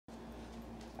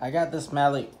I got this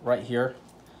mallet right here.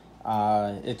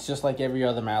 It's just like every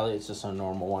other mallet. It's just a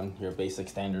normal one, your basic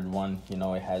standard one. You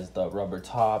know, it has the rubber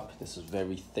top. This is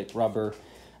very thick rubber.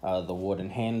 The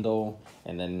wooden handle,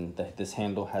 and then this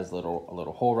handle has a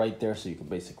little hole right there, so you can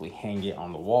basically hang it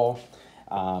on the wall.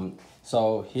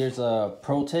 So here's a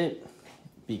pro tip,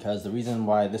 because the reason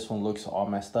why this one looks all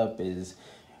messed up is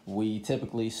we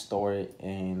typically store it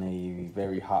in a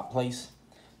very hot place.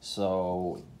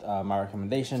 So my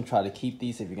recommendation, try to keep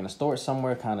these, if you're gonna store it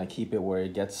somewhere, kind of keep it where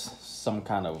it gets some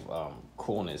kind of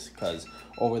coolness, because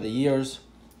over the years,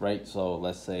 right, so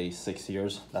let's say 6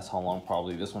 years, that's how long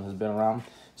probably this one has been around,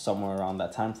 somewhere around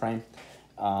that time frame,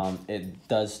 it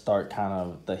does start kind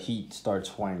of, the heat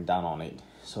starts wearing down on it.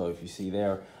 So if you see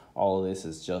there, all of this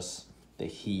is just the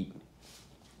heat,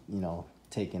 you know,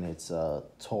 taking its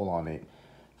toll on it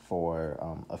for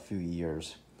a few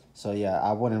years. So yeah,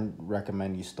 I wouldn't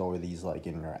recommend you store these like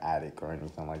in your attic or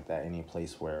anything like that, any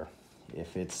place where,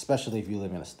 if it's, especially if you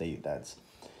live in a state that's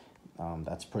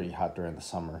pretty hot during the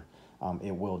summer,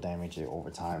 it will damage it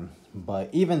over time. But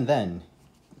even then,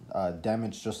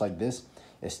 damage just like this,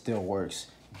 it still works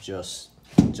just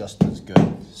as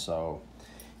good. So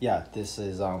yeah, this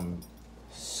is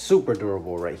super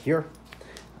durable right here.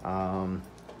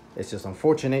 It's just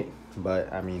unfortunate,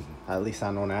 but I mean, at least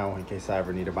I know now, in case I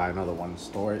ever need to buy another one,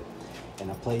 store it in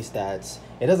a place that's,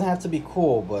 it doesn't have to be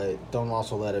cool, but don't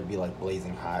also let it be like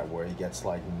blazing hot where it gets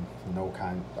like no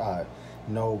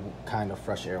kind of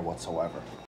fresh air whatsoever.